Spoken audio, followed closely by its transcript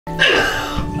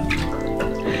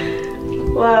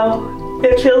Wow,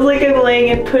 it feels like I'm laying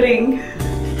in pudding.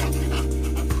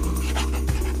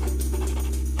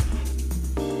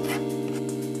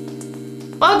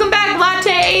 Welcome back,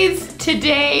 Lattes!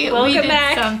 Today we did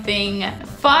back. something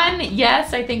fun.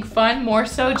 Yes, I think fun, more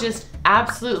so just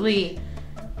absolutely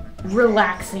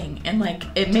relaxing, and like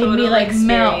it made me like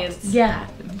melt. Yeah,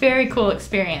 very cool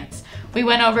experience. We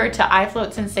went over to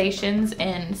iFloat Sensations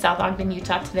in South Ogden,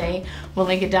 Utah today. We'll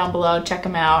link it down below, check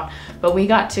them out. But we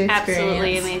got to experience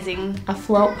absolutely amazing a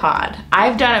float pod.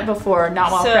 I've done it before,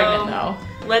 not while pregnant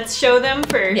though. Let's show them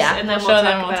first, Yeah, and then we'll show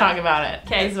them and we'll talk about it.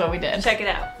 Okay, this is what we did. Check it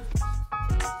out.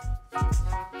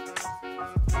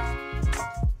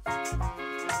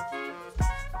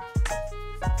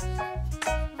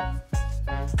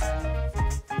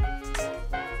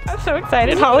 I'm so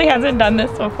excited. Holly hasn't done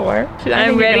this before.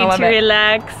 I'm ready to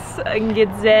relax and get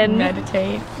zen.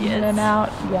 Meditate. Yes. In and out.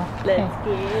 Yeah.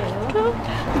 Let's go.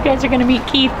 You guys are gonna meet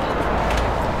Keith.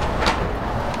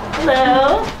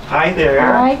 Hello. Hi there.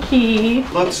 Hi,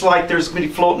 Keith. Looks like there's going to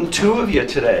be floating 2 of you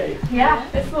today. Yeah,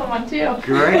 this little one too.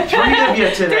 Great. 3 of you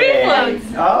today. 3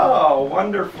 floats. Oh,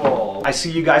 wonderful. I see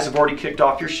you guys have already kicked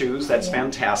off your shoes. That's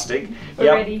fantastic.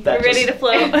 We're ready. We're ready to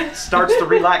float. Starts the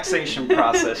relaxation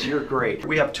process. You're great.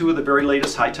 We have 2 of the very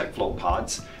latest high-tech float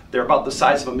pods. They're about the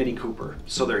size of a Mini Cooper,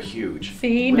 so they're huge.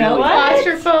 See, no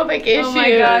claustrophobic issues. Oh my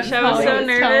gosh, I was so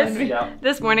nervous. Yep.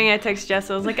 This morning I texted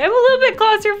Jess, I was like, I'm a little bit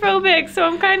claustrophobic, so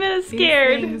I'm kind of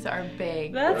scared. These things are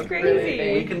big. That's They're crazy.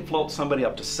 big. We can float somebody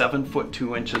up to 7 foot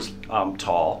 2 inches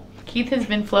tall. Keith has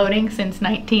been floating since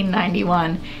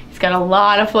 1991. He's got a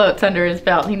lot of floats under his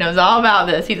belt. He knows all about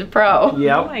this. He's a pro.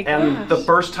 Yep. Oh my And gosh. the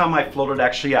first time I floated,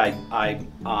 actually, I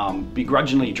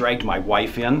begrudgingly dragged my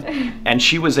wife in, and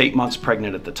she was 8 months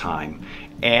pregnant at the time.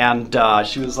 And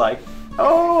she was like,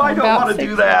 oh, I don't About want to 6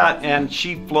 do that. And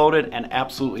she floated and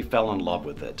absolutely fell in love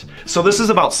with it. So this is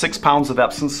about 6 pounds of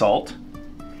Epsom salt.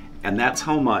 And that's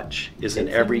how much is in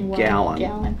every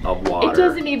gallon of water. It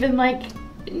doesn't even like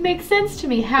make sense to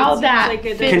me how that like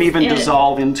it fits Can even in.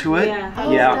 dissolve into it. Yeah.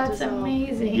 Oh, Yeah. that's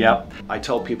amazing. Yep. I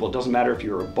tell people it doesn't matter if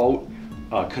you're a boat,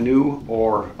 a canoe,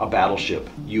 or a battleship,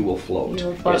 you will float. You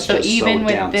will float. It's So just even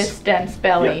with dense. this dense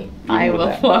belly, Yep, I even with will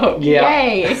that. float. Yeah.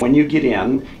 Yay! When you get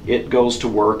in, it goes to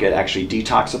work at actually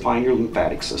detoxifying your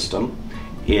lymphatic system.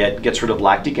 It gets rid of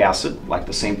lactic acid, like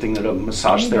the same thing that a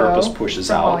massage therapist pushes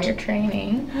from all out. your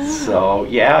training. So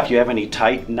yeah, if you have any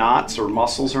tight knots or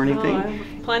muscles or Oh, anything. I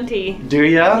have plenty. Do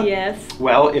ya? Yes.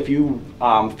 Well, if you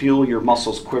feel your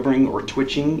muscles quivering or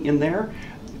twitching in there,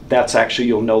 that's actually,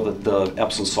 you'll know that the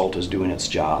Epsom salt is doing its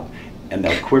job. And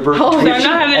they'll quiver, So twitch, I'm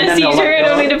not having and a then they'll seizure, let I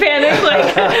don't go. need to panic,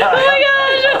 like, oh my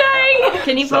gosh, I'm dying!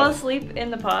 Can you fall asleep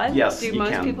in the pod? Yes, Do you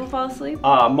most can. people fall asleep?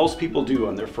 Most people do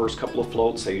on their first couple of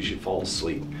floats, they usually fall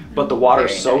asleep. But the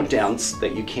water's Very so nice. dense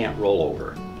that you can't roll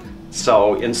over.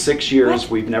 So in 6 years,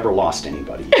 we've never lost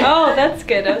anybody. Oh, that's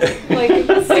good. I was like,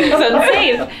 this seems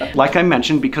unsafe. Like I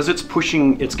mentioned, because it's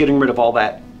getting rid of all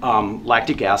that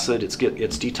lactic acid, it's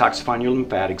detoxifying your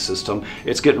lymphatic system,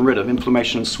 it's getting rid of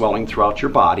inflammation and swelling throughout your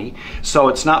body. So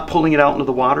it's not pulling it out into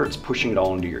the water, it's pushing it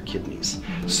all into your kidneys.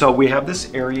 So we have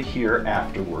this area here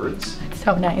afterwards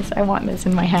So nice. I want this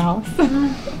in my house.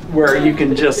 where you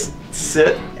can just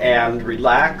sit and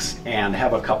relax and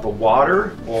have a cup of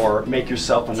water or make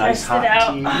yourself a nice Test it hot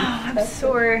out. tea. Oh, I'm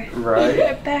sore. Right.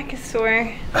 My back is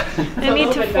sore. I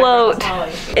need to float.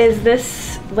 Is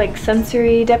this like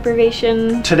sensory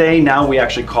deprivation? Today, now we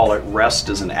actually call it REST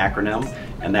as an acronym,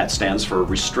 and that stands for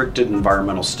Restricted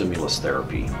Environmental Stimulus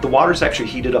Therapy. The water's actually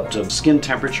heated up to skin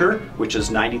temperature, which is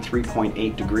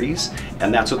 93.8 degrees,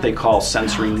 and that's what they call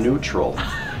sensory neutral.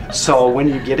 So when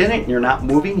you get in it and you're not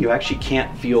moving, you actually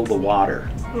can't feel the water.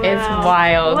 It's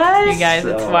wild, What? you guys.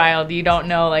 It's So- wild. You don't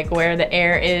know like where the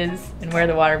air is and where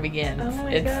the water begins. Oh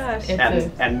my it's, gosh.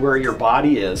 It's And where your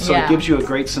body is. So Yeah. it gives you a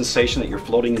great sensation that you're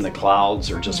floating in the clouds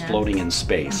or just Yeah. floating in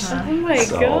space. Oh my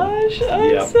So, gosh, I'm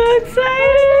yep. so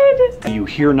excited. You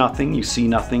hear nothing, you see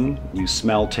nothing, you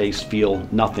smell, taste, feel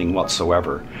nothing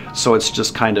whatsoever. So it's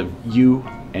just kind of you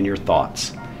and your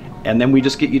thoughts. And then we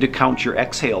just get you to count your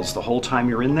exhales the whole time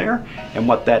you're in there. And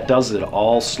what that does, it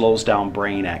all slows down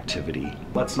brain activity.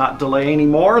 Let's not delay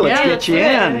anymore. Let's Yeah, get let's you do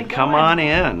it. in. Come on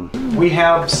in. We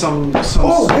have some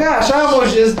Oh gosh, I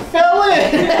almost just fell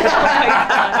in.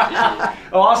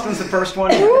 Oh, Austin's the first one.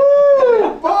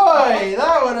 Woo, boy,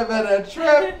 that would have been a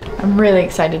trip. I'm really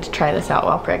excited to try this out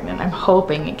while pregnant. I'm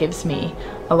hoping it gives me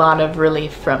a lot of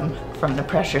relief from the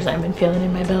pressures I've been feeling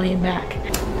in my belly and back.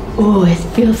 Oh, it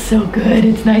feels so good.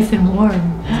 It's nice and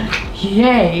warm.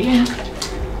 Yay.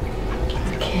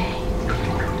 Okay.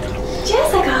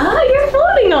 Jessica, you're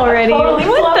floating already. Totally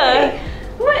What floating.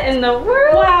 the? What in the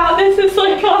world? Wow, this is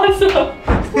like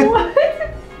awesome.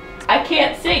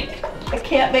 can't sink. I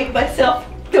can't make myself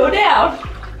go down.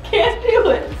 Can't do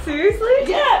it. Seriously?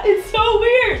 Yeah, it's so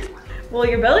weird. Well,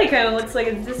 your belly kind of looks like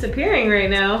it's disappearing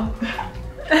right now.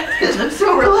 I'm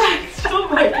so relaxed. Oh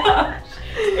my gosh.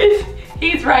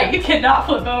 He's right. You cannot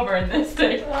flip over in this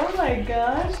thing. Oh my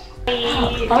gosh.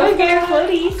 Oh my god,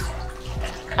 floaties.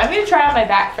 I'm gonna try on my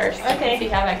back first. Okay. See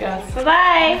how that goes.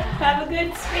 Bye-bye. Have a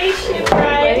good spaceship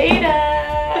ride.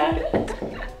 Later.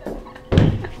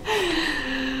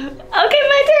 Okay,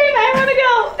 my turn. I want to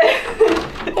go.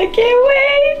 I can't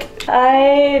wait.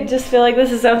 I just feel like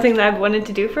this is something that I've wanted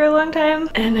to do for a long time.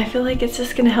 And I feel like it's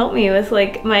just going to help me with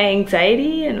like my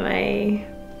anxiety and my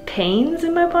pains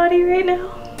in my body right now.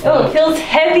 Oh, it feels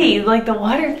heavy. Like the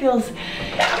water feels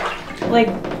like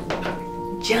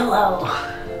jello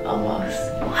almost.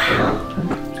 Wow.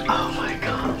 Oh my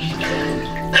gosh.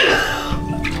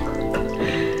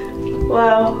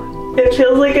 Wow. It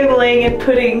feels like I'm laying in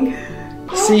pudding.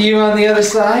 See you on the other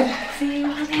side. See you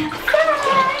on the other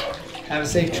side. Have a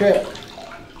safe trip.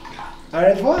 Au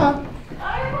revoir. Au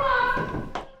revoir.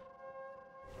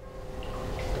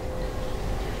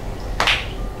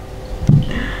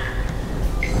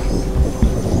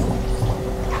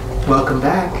 Welcome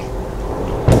back.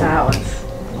 That was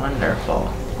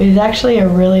wonderful. It was actually a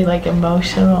really like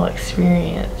emotional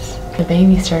experience. The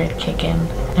baby started kicking.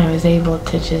 I was able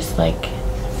to just like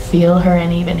feel her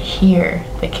and even hear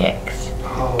the kicks.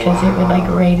 Because it would like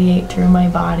radiate through my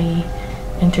body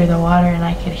and through the water, and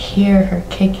I could hear her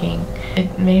kicking.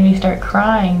 It made me start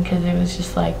crying because it was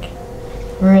just like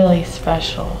really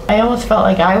special. I almost felt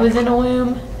like I was in a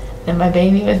womb and my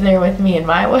baby was there with me in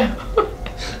my womb.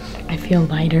 I feel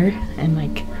lighter and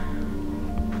like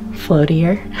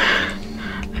floatier.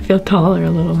 I feel taller a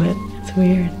little bit. It's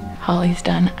weird. Holly's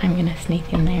done. I'm gonna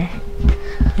sneak in there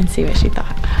and see what she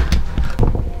thought.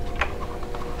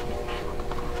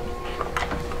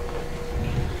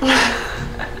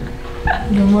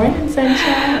 Good morning,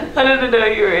 sunshine. I didn't know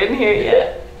you were in here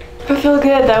yet. I feel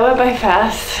good. That went by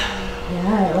fast.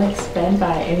 Yeah, it like sped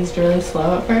by. It was really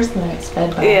slow at first, and then it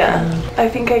sped by. Yeah. I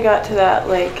think I got to that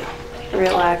like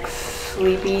relaxed,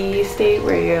 sleepy state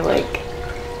where you're like,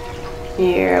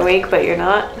 you're awake but you're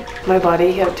not. My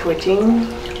body kept twitching.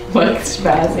 Like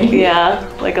spazzing. Yeah,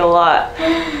 like a lot.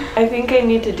 I think I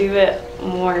need to do it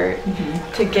more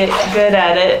to get good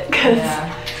at it, because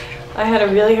I had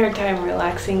a really hard time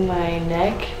relaxing my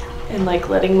neck and like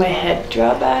letting my head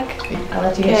drop back. I'll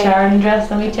let you get showered and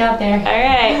dressed. I'll meet you out there. All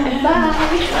right.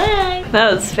 Bye. Bye.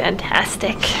 That was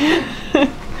fantastic.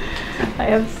 I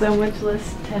have so much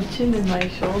less tension in my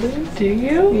shoulders. Do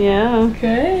you? Yeah.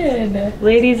 Good.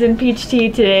 Ladies in peach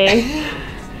tea today.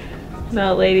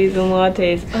 Not ladies in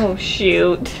lattes. Oh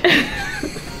shoot.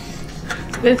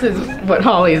 This is what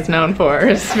Holly is known for,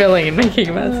 is spilling and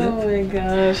making messes. Oh my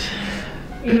gosh.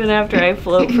 Even after I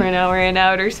float for an hour in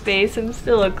outer space, I'm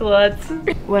still a klutz.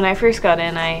 When I first got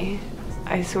in,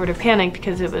 I sort of panicked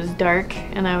because it was dark,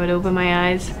 and I would open my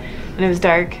eyes and it was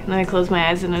dark, and then I closed my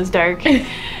eyes and it was dark.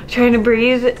 Trying to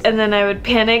breathe, and then I would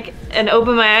panic and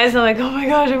open my eyes and I'm like, oh my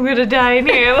gosh, I'm gonna die in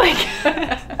here. Like,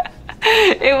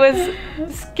 it was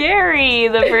scary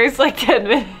the first like 10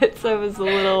 minutes. I was a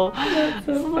little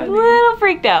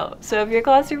freaked out. So if you're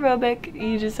claustrophobic,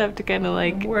 you just have to kind of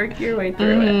like work your way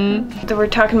through it. So we're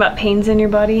talking about pains in your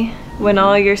body. When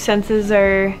all your senses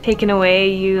are taken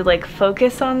away, you like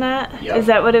focus on that. Yep. Is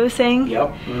that what it was saying?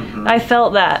 Yep. I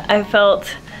felt that. I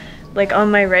felt like on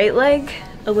my right leg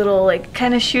a little like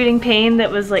kind of shooting pain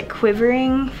that was like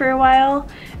quivering for a while,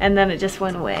 and then it just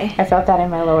went away. I felt that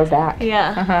in my lower back.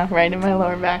 Yeah. Right in my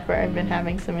lower back where I've been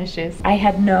having some issues. I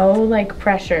had no like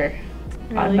pressure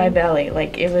on my belly.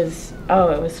 Like it was,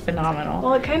 oh, it was phenomenal.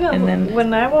 Well, it kind of,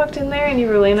 when I walked in there and you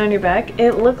were laying on your back,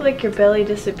 it looked like your belly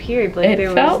disappeared. Like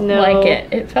there was no... like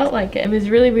it. It felt like it. It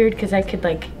was really weird because I could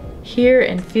like hear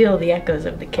and feel the echoes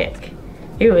of the kick.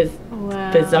 It was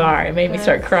bizarre. It made me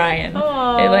start crying.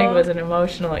 Aww. It like was an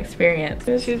emotional experience.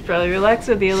 She was probably relaxed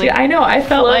with you. Like, I know. I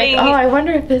felt like, oh, I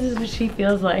wonder if this is what she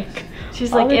feels like.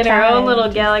 She's like in her own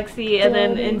little galaxy, and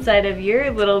then inside of your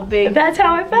little big... That's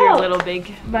how I felt. Your little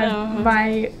big...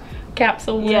 My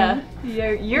capsule womb. Yeah.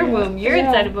 Your womb. You're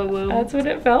inside of a womb. That's what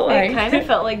it felt like. It kind of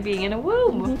felt like being in a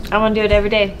womb. I want to do it every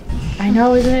day. I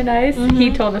know, isn't it nice?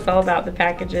 He told us all about the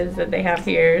packages that they have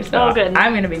here, so good.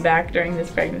 I'm going to be back during this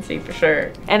pregnancy for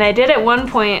sure. And I did at one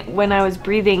point when I was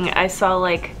breathing, I saw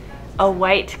like a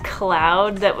white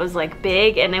cloud that was like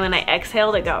big, and then when I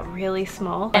exhaled it got really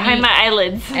small behind my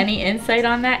eyelids. Any insight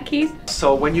on that, Keith?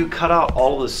 So when you cut out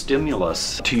all the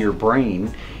stimulus to your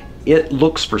brain, it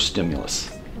looks for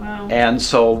stimulus. Wow. And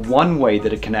so one way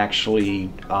that it can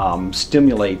actually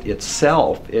stimulate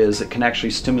itself is it can actually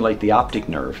stimulate the optic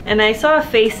nerve. And I saw a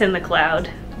face in the cloud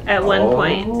at one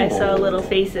point. I saw a little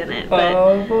face in it. But,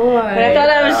 oh boy. But I thought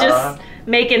I was just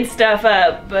making stuff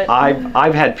up. But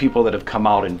I've had people that have come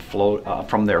out and float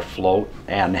from their float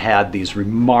and had these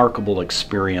remarkable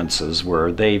experiences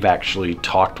where they've actually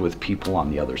talked with people on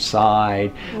the other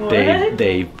side.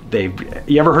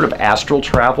 You ever heard of astral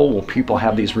travel? Well, people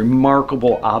have these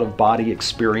remarkable out-of-body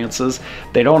experiences.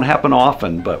 They don't happen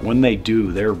often, but when they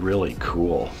do, they're really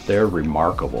cool. They're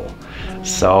remarkable.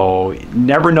 So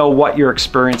never know what your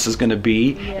experience is going to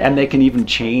be, and they can even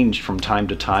change from time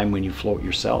to time when you float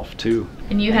yourself too.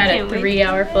 And you had a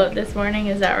 3-hour float this morning,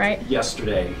 is that right?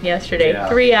 Yesterday. Yeah.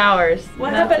 3 hours.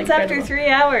 What happens after 3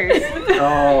 hours?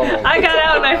 Oh. I got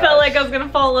out and I felt like I was gonna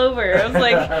fall over. I was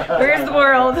like, where's the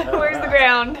world? Where's the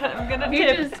ground? I'm gonna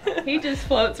tip. He just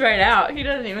floats right out. He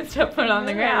doesn't even step foot on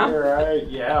the ground. Right,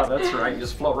 yeah, that's right. You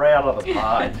just float right out of the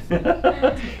pod.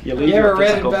 you ever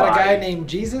read about a guy named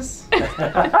Jesus? He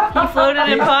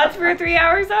floated in pods for 3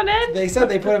 hours on end? They said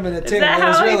they put him in a tube, but it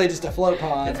was really just a float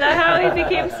pod. Is that how he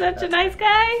became such a nice guy?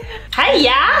 Hey,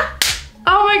 yeah!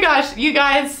 Oh my gosh, you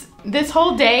guys, this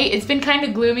whole day, it's been kind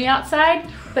of gloomy outside,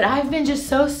 but I've been just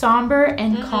so somber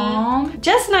and calm.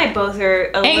 Jess and I both are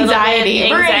a anxiety.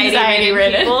 little bit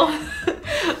anxiety-ridden people.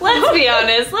 Let's be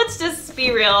honest, let's just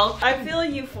be real. I feel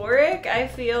euphoric, I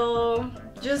feel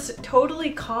just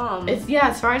totally calm. Yeah,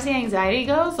 as far as the anxiety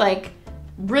goes, like,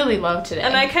 really low today.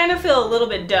 And I kind of feel a little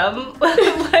bit dumb.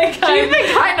 Like she's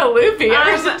been kind of loopy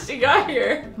ever since she got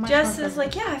here. Jess is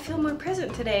like, yeah, I feel more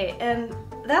present today. And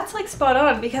that's like spot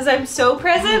on because I'm so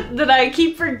present that I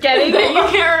keep forgetting that you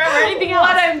can't remember anything else.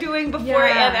 What I'm doing before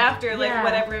and after, like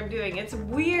whatever I'm doing. It's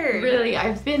weird. Really,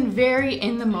 I've been very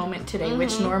in the moment today,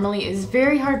 which normally is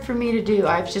very hard for me to do.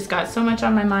 I've just got so much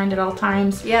on my mind at all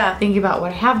times. Yeah. Thinking about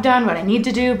what I have done, what I need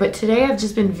to do. But today I've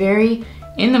just been very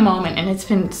in the moment and it's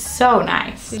been so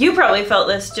nice. You probably felt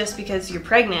this just because you're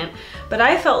pregnant, but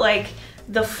I felt like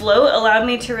the float allowed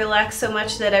me to relax so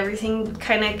much that everything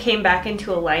kind of came back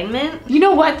into alignment. You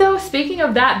know what though? Speaking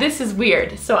of that, this is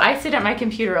weird. So I sit at my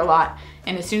computer a lot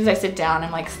and as soon as I sit down,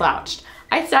 I'm like slouched.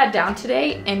 I sat down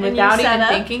today and without even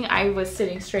thinking, I was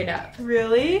sitting straight up.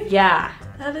 Really? Yeah.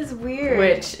 That is weird.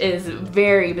 Which is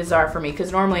very bizarre for me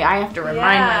because normally I have to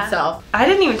remind myself. I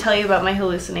didn't even tell you about my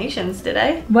hallucinations, did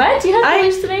I? What? You have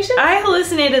hallucinations? I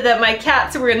hallucinated that my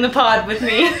cats were in the pod with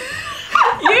me. You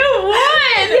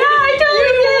would! Yeah, I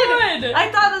totally did.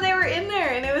 I thought that they were in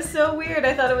there and it was so weird.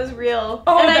 I thought it was real.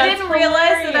 Oh, and that's I didn't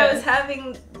realize that I hilarious. was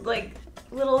having like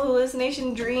little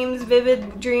hallucination dreams,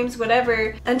 vivid dreams,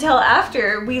 whatever, until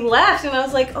after we left and I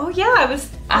was like, oh yeah,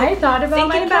 I thought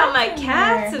about thinking about my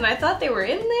cats and I thought they were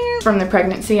in there. From the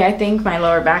pregnancy, I think my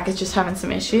lower back is just having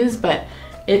some issues, but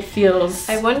it feels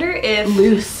I wonder if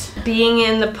loose. Being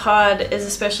in the pod is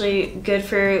especially good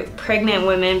for pregnant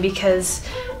women because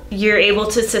you're able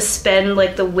to suspend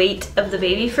like the weight of the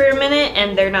baby for a minute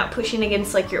and they're not pushing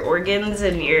against like your organs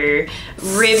and your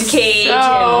rib cage.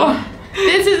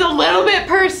 This is a little bit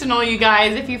personal, you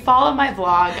guys. If you follow my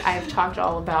vlog, I've talked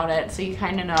all about it, so you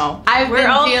kind of know. I've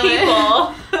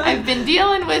been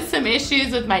dealing with some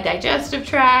issues with my digestive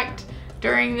tract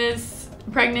during this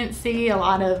pregnancy, a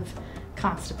lot of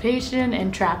constipation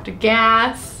and trapped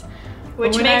gas.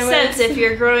 Which makes sense if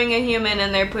you're growing a human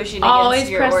and they're pushing against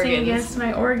your organs. Always pressing against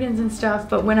my organs and stuff,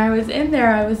 but when I was in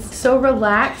there, I was so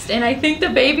relaxed, and I think the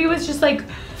baby was just like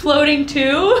floating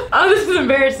too. Oh, this is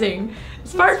embarrassing.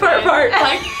 Part.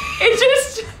 Like, it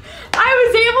just, I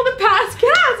was able to pass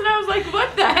gas and I was like,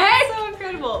 what the heck? That's so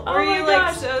incredible. Were you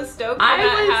like so stoked when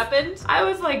that happened? I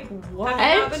was like, what?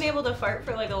 Have you not been able to fart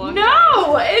for like a long time?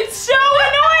 No, it's so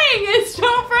annoying. It's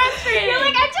so frustrating. You're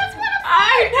like, I just want to fart.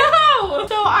 I know.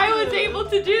 So I was able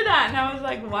to do that and I was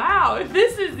like, wow, if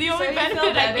this is the only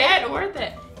benefit I get, worth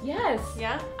it. Yes.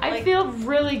 Yeah? I feel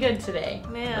really good today.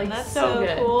 Man, like, that's so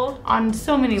cool. On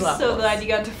so many levels. So glad you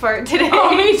got to fart today.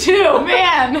 Oh, me too,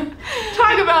 man.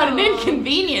 Talk about an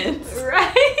inconvenience.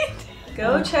 Right?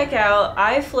 Go check out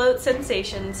I Float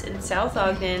Sensations in South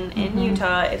Ogden in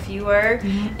Utah if you are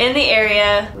in the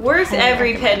area. Worth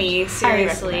every penny,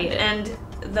 seriously. And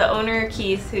the owner,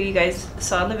 Keith, who you guys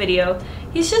saw in the video,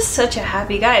 he's just such a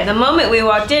happy guy. The moment we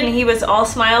walked in, he was all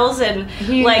smiles and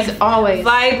he like always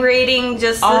vibrating,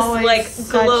 just always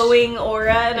this like glowing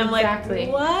aura. And I'm like,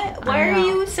 what? Why are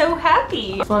you so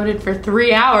happy? Floated for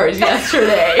 3 hours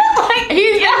yesterday. Like,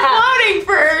 he's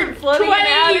been floating for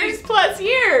 20 years plus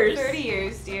years. 30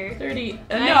 years, dear. 30.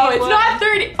 No, it's not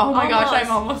 30. it. Oh my gosh,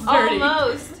 I'm almost dirty.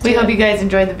 Almost. We hope you guys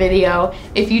enjoyed the video.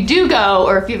 If you do go,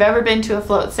 or if you've ever been to a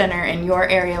float center in your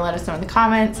area, let us know in the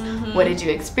comments. What did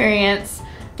you experience?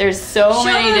 There's so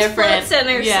many different float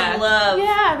centers some love.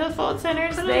 Yeah, the float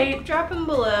centers. Drop them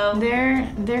below.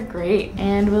 They're great,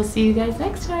 and we'll see you guys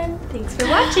next time. Thanks for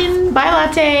watching. Bye,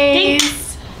 Lattes. Thanks.